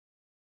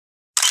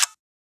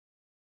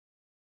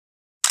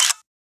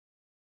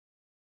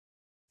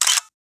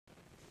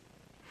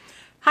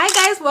Hi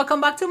guys,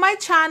 welcome back to my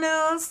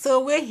channel.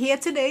 So we're here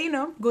today,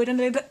 going on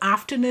a little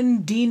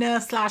afternoon dinner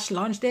slash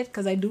lunch date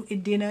because I do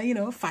eat dinner,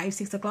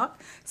 5-6 o'clock.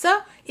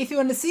 So if you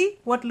want to see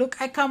what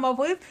look I come up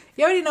with,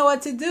 you already know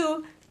what to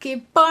do.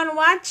 Keep on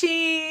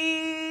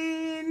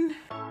watching.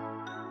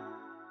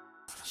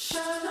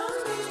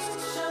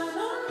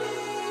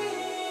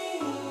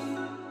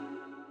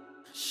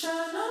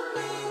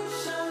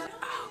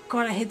 Oh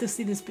God, I hate to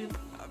see these people.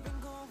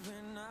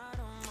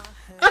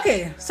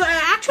 Okay, so I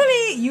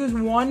actually used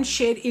one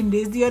shade in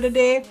this the other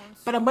day,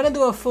 but I'm gonna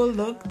do a full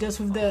look just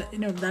with the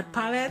that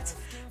palette.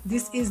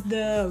 This is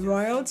the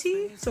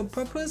Royalty, so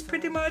purples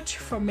pretty much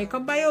from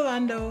Makeup by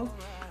Yolondo.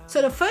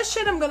 So the first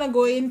shade I'm gonna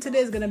go in today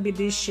is gonna be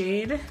this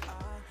shade.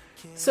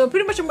 So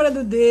pretty much I'm gonna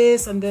do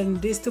this and then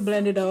this to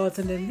blend it out,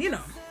 and then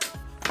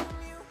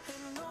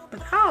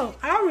but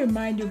I'll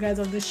remind you guys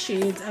of the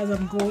shades as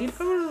I'm going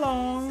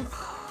along.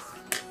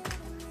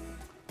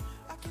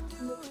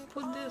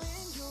 Put this.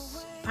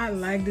 I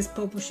like this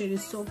purple shade,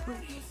 it's so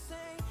pretty.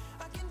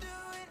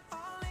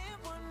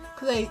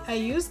 Cause I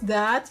used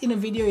that in a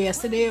video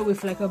yesterday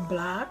with like a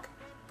black,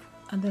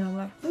 and then I'm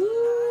like,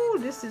 ooh,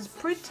 this is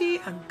pretty.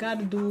 I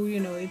gotta do,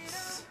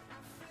 it's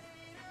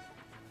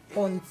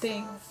on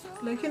thing.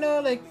 Like,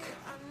 like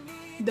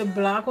the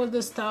black was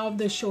the star of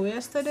the show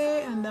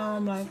yesterday, and now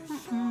I'm like,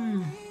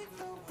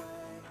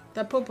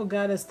 that purple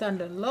gotta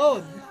stand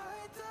alone.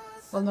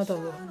 Well, not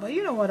alone, but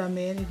you know what I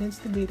mean. It needs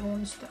to be its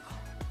own style.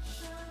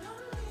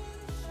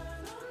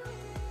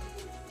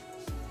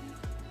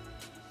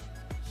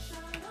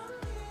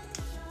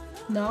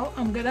 Now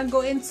I'm gonna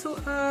go into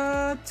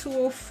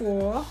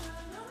 204.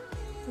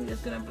 We're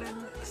just gonna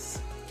blend this.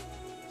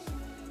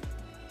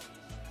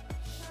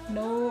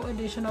 No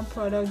additional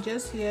product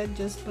just yet,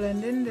 just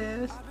blending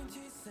this.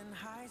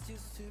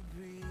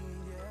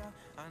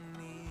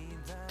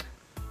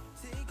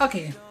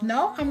 Okay,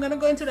 now I'm gonna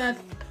go into that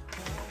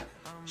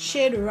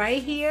shade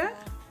right here,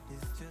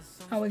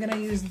 and we're gonna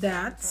use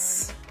that.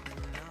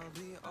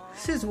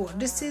 This is what?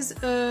 This is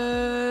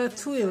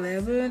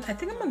 211. I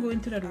think I'm gonna go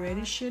into that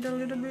reddish shade a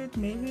little bit,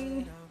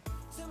 maybe.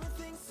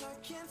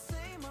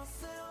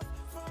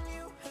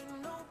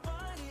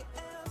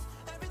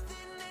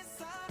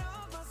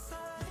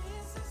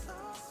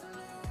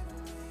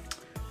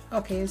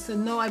 Okay, so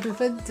now I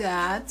prefer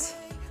that.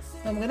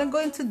 I'm gonna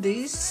go into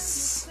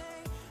this,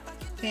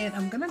 and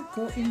I'm gonna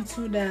go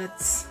into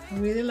that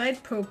really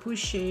light purple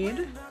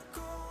shade.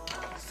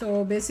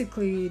 So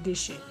basically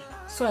this shade.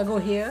 So I go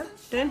here,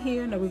 then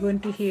here, now we're going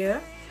to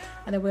here,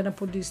 and then we're gonna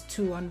put these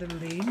two on the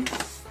lid.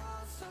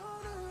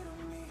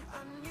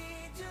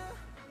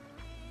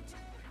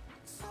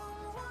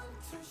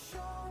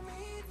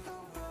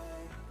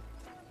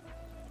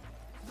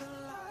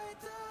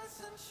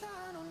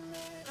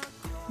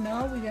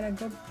 Now we're gonna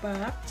go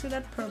back to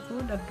that purple,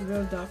 that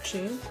real dark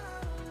shade.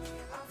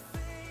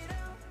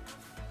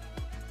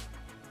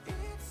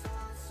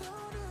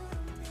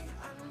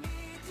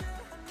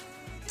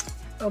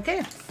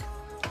 Okay.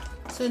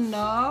 So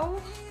now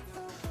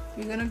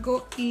we're gonna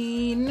go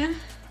in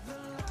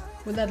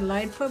with that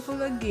light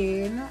purple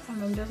again,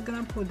 and I'm just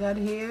gonna put that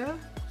here.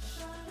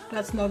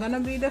 That's not gonna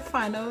be the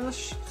final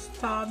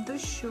star of the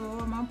show.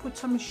 I'm gonna put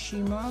some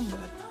shimmer,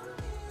 but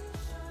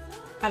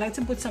I like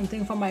to put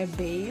something for my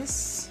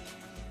base.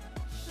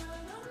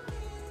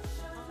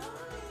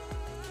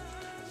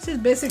 This is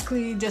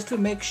basically just to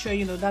make sure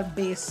that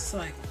base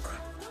like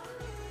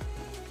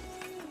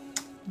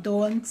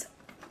don't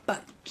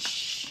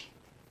budge.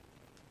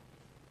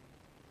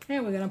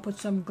 And we're gonna put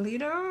some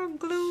glitter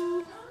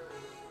glue.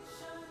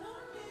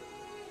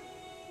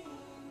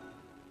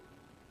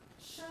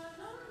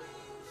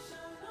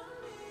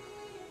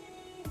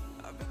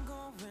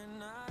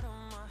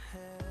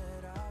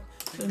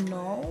 So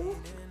now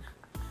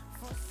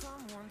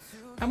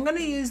I'm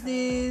gonna use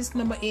this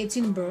number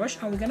 18 brush,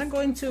 and we're gonna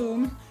go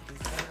into,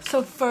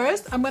 so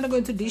first I'm gonna go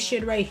into this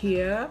shade right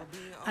here,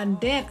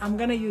 and then I'm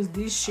gonna use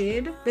this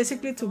shade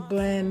basically to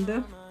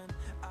blend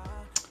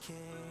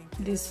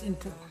this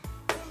into.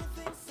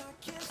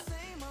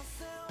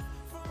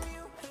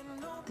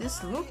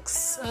 This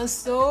looks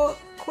so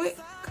quick.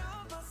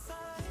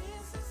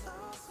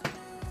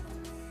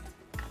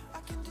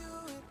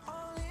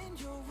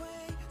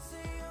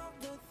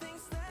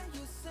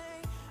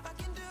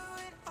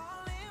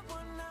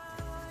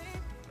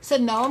 So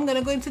now I'm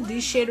gonna go into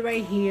this shade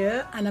right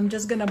here, and I'm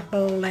just gonna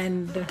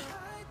blend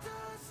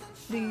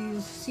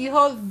these. See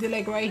how they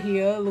like right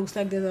here looks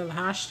like there's a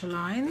hashed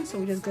line, so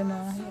we're just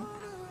gonna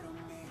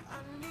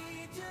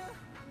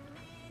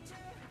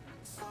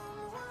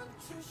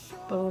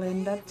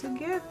blend that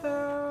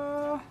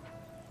together.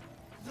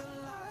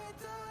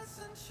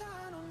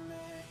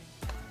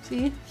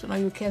 See, so now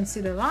you can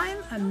see the line,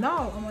 and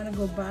now I'm gonna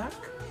go back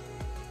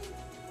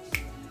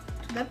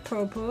to that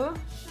purple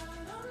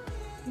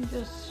and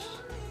just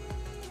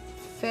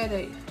feather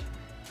it.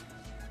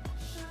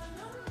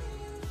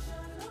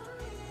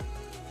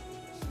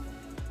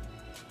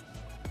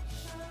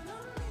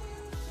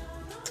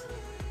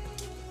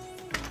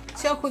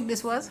 See how quick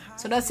this was?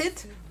 So that's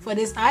it for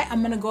this eye.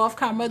 I'm gonna go off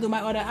camera, do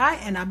my other eye,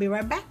 and I'll be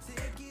right back.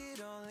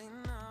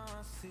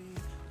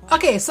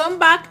 Okay, so I'm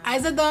back.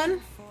 Eyes are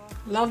done.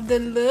 Love the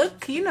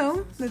look, you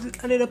know,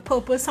 a little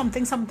purple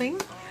something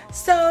something.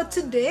 So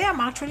today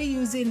I'm actually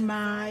using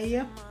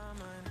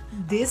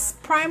this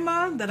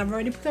primer that I've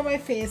already put on my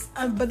face,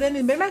 but then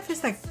it made my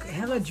face like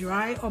hella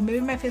dry, or maybe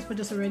my face was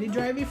just already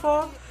dry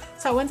before.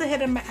 So I went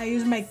ahead and I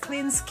used my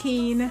Clean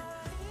Skin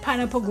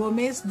Pineapple Glow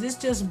Mist. This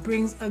just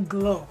brings a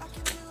glow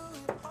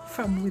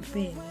from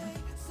within.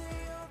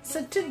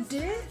 So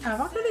today I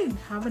actually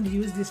haven't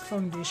used this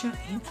foundation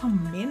in a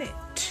minute.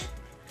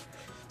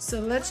 So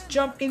let's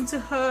jump into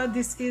her.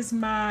 This is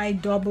my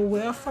double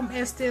wear from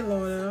Estée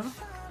Lauder.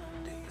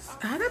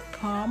 I had a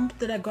pump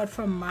that I got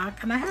from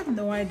MAC and I have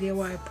no idea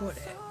where I put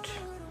it.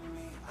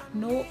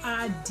 No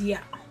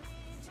idea.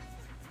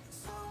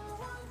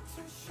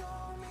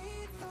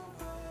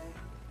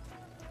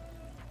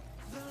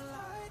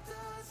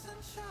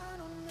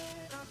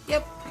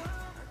 Yep.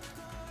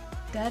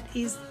 That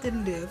is the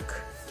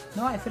look.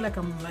 Now I feel like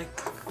I'm like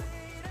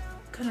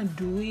kind of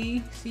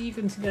dewy. See, you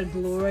can see that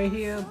glow right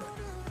here.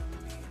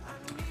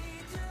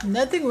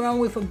 Nothing wrong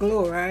with a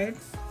glow, right?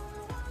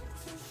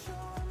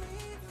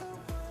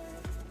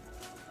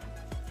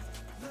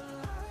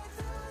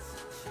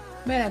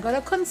 Man, I got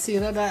a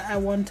concealer that I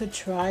want to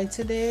try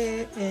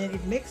today and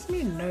it makes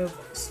me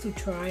nervous to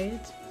try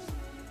it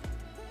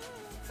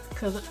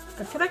because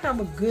I feel like I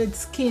have a good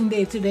skin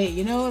day today,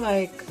 you know,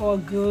 like, or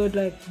good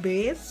like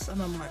base,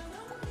 and I'm like,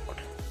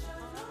 God.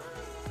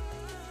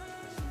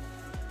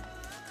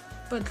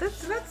 But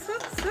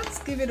let's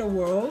give it a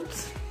whirl.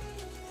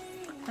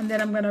 And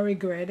then I'm gonna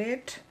regret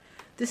it.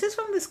 This is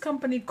from this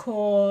company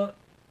called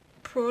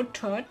Pro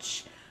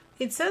Touch.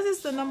 It says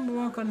it's the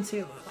 #1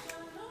 concealer.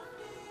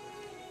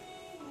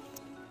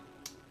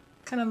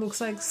 Kind of looks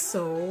like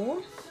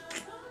so.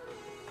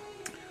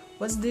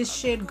 What's this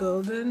shade?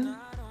 Golden.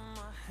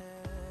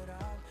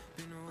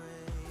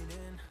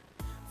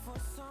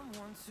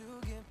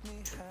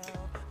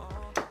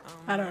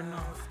 I don't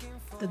know.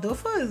 The doe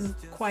is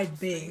quite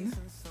big.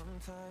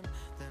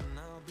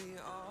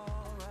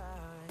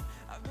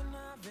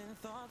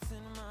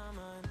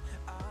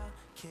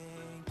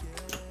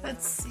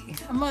 Let's see.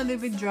 I'm gonna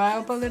leave it dry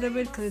up a little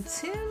bit because it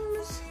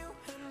seems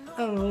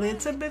a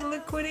little bit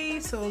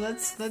liquidy. So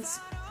let's.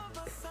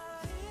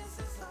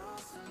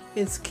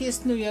 It's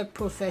Kiss New York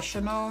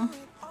Professional.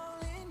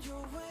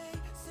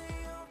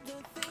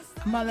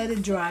 I'm gonna let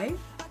it dry,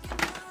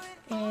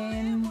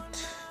 and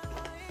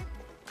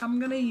I'm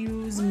gonna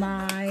use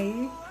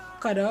my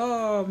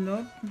Kadob.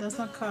 Nope, that's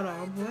not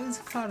Kadob. What is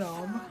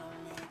Kadob?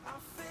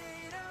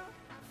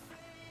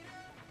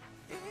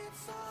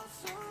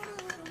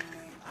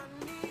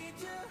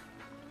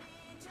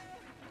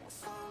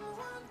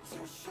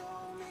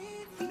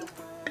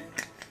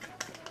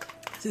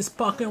 This is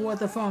sparkling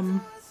water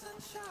from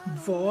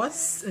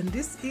Voss, and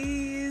this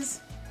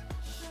is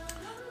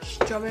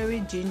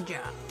strawberry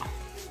ginger.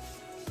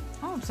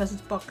 Oh, so it's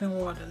sparkling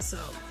water. So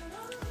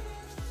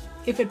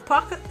if it's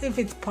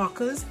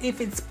sparkles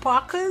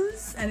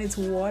and it's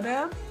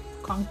water,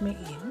 count me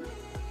in.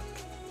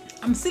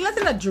 I'm still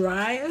letting it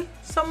dry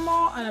some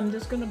more, and I'm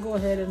just gonna go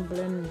ahead and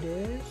blend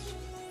this.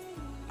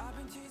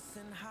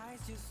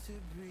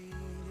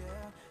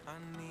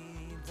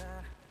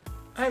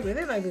 I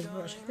really like this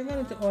brush. I think I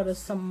need to order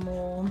some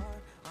more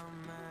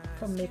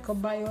from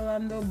Makeup by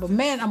Yolondo. But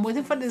man, I'm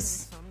waiting for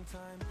this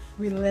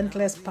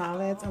Relentless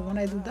palette, and when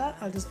I do that,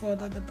 I'll just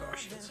order the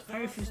brushes. I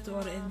refuse to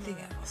order anything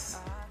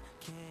else.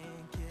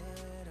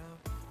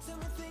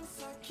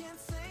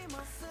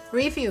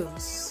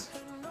 Refuse.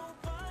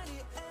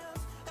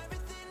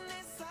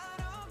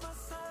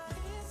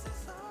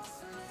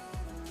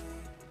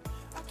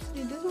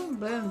 See, this one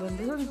blend, but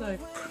this one's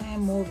like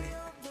can't move it.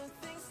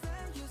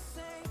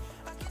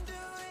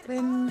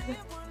 Blend.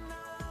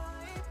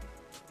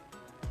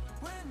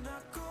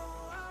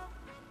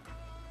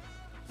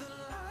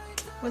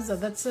 What's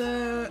that? That's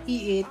a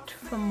E8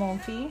 from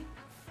Morphe.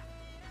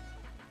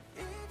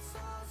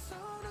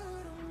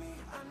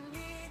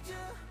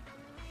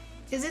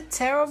 Is it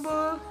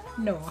terrible?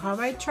 No. Have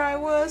I tried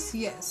worse?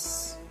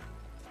 Yes.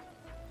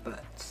 But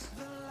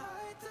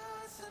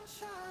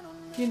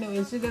you know,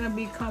 is it gonna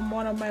become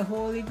one of my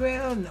holy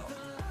grail? No.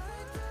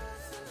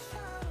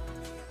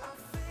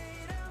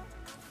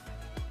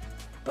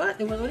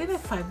 But it was only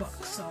like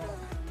 $5, so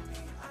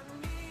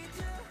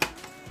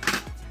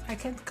I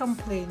can't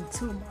complain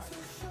too much.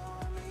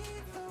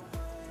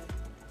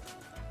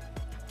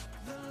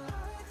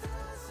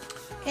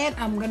 And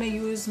I'm gonna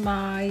use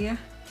my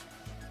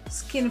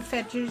Skin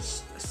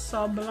Fetish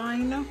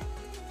Sublime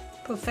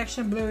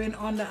Perfection Blurring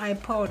on the Eye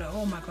Powder.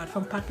 Oh my god,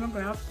 from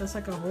McGrath. That's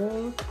like a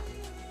whole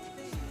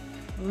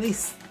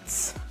list.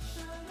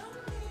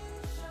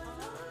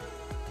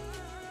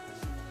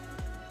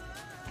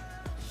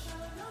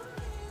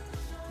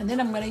 And then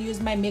I'm gonna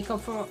use my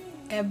Makeup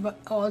Forever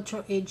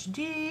Ultra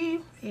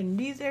HD in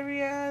these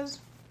areas.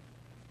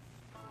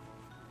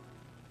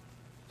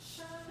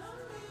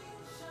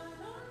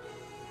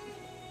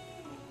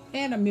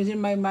 And I'm using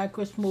my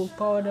MicroSmooth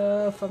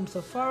powder from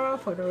Sephora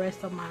for the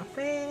rest of my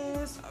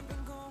face.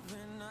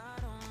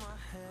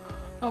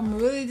 I'm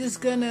really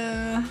just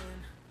gonna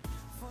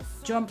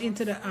jump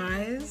into the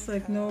eyes,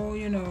 like no,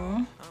 you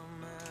know,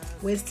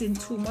 wasting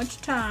too much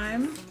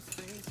time.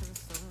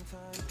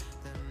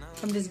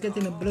 I'm just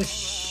getting a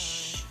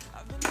blush.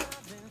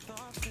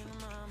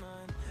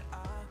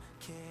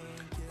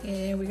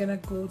 And we're gonna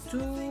go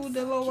to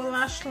the lower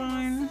lash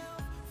line.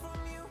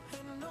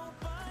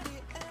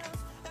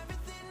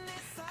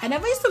 I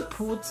never used to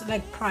put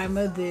like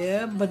primer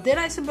there, but then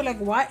I used to be like,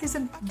 why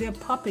isn't there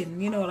popping?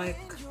 You know, like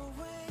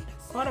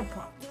water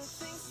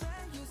pops.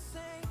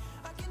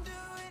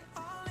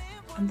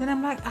 And then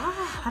I'm like,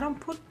 I don't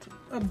put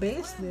a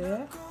base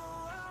there.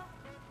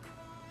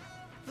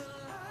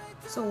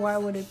 So why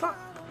would it pop?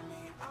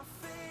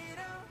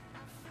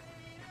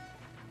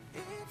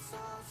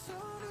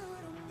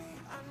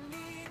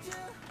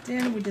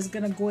 Then we're just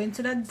gonna go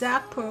into that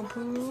dark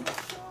purple.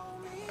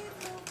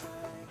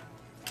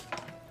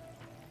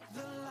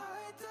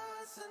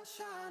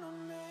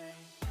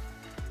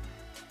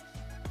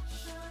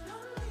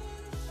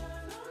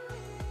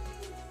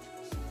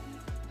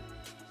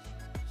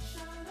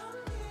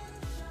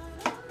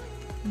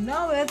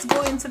 Now let's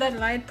go into that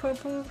light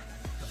purple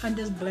and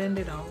just blend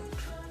it out.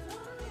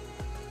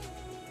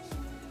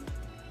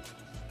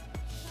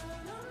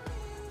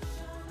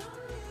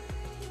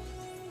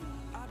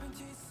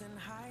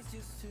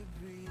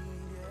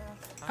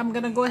 I'm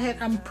gonna go ahead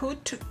and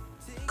put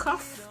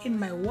Cuff in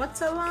my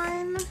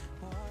waterline.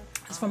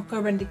 It's from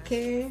Urban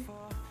Decay.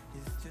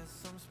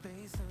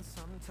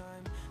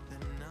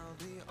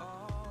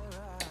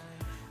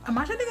 I'm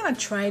actually gonna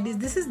try this.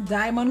 This is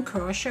Diamond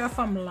Crusher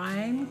from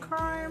Lime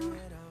Crime.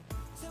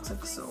 Looks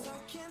like so.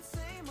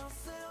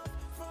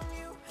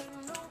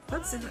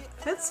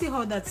 Let's see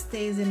how that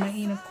stays in my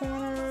inner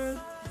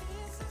corner.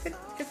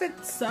 If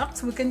it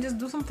sucks, we can just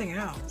do something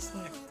else.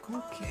 Like,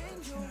 okay.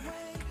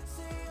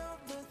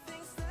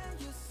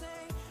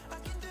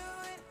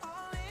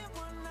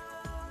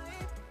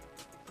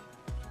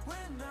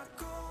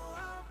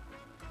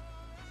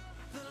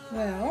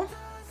 Well,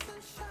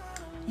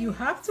 you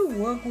have to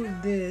work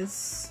with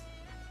this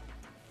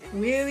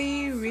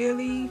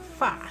really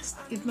fast,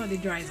 if not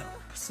it dries up.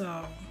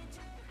 So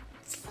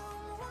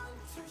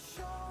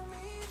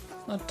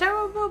not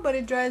terrible, but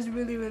it dries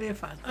really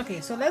fast. Okay,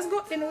 so let's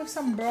go in with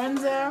some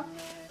bronzer.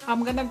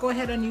 I'm gonna go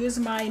ahead and use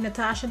my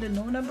Natasha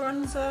Denona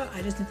bronzer.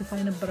 I just need to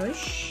find a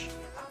brush,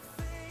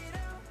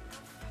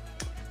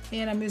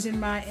 and I'm using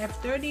my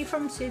F30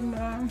 from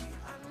Sigma.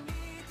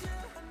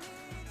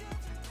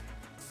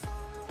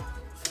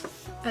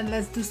 And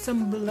let's do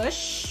some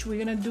blush. We're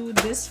gonna do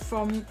this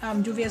from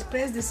Juvia's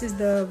Place. This is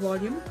the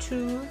volume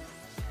 2.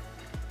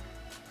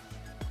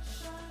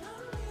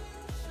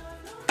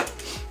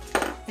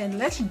 And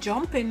let's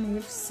jump in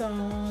with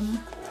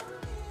some,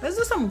 let's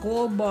do some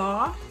gold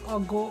bar or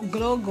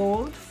glow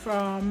gold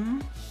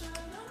from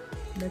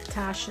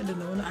Natasha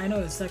Denona. I know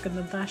it's like a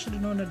Natasha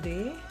Denona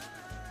day.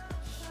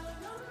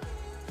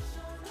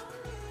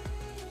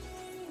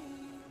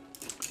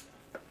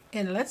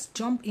 And let's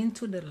jump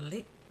into the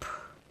lip.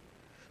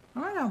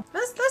 Alright,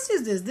 let's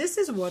use this. This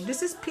is what?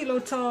 This is Pillow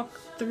Talk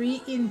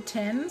 3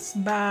 Intense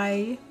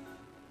by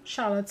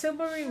Charlotte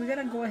Tilbury. We're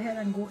gonna go ahead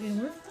and go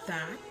in with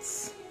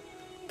that.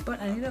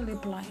 But I need a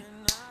lip line.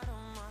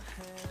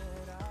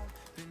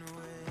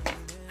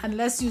 And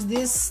let's use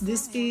this.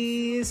 This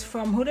is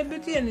from Huda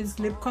Beauty and it's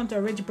Lip Contour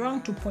Rich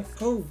Brown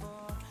 2.0.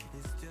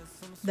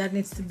 That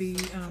needs to be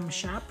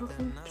sharper.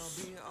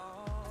 Oops.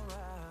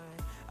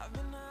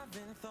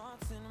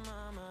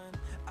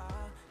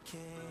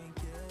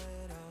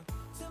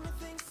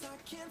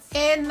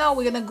 And now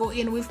we're gonna go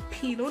in with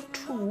Pillow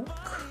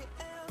Talk.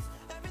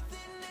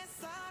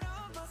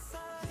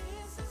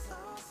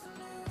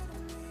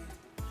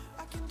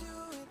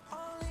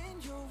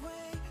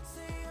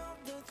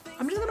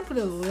 I'm just gonna put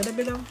a little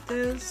bit of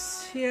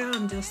this here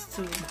and just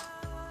to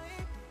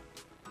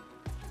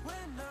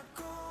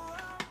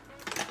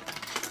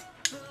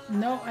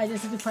no, I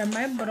just need to find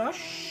my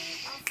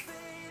brush.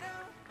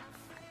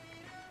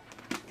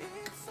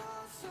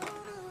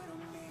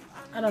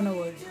 I don't know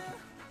what it is.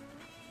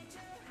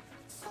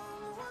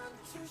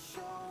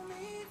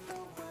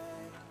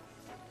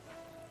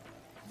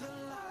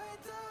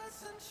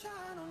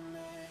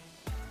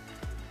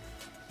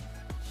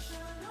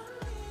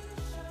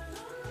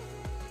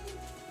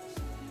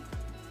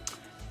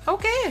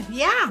 Okay,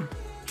 yeah,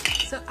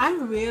 so I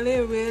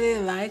really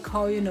like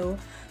how, you know,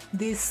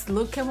 this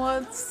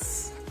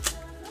Glam-amours.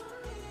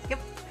 Yep,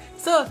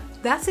 so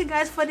that's it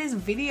guys for this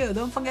video.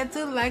 Don't forget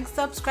to like,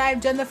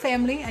 subscribe, join the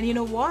family, and you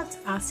know what,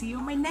 I'll see you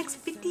on my next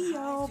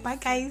video. Bye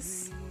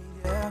guys.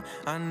 Yeah,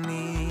 I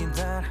need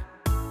that.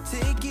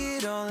 Take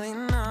it all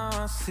in now,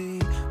 I see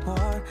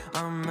what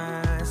I'm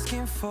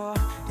asking for.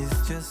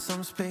 It's just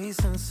some space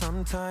and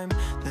some time,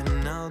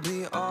 then I'll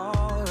be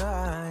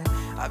alright.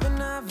 I've been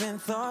having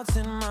thoughts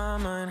in my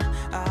mind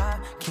I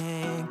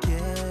can't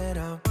get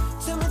out.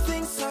 Tell me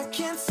things I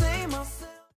can't say myself.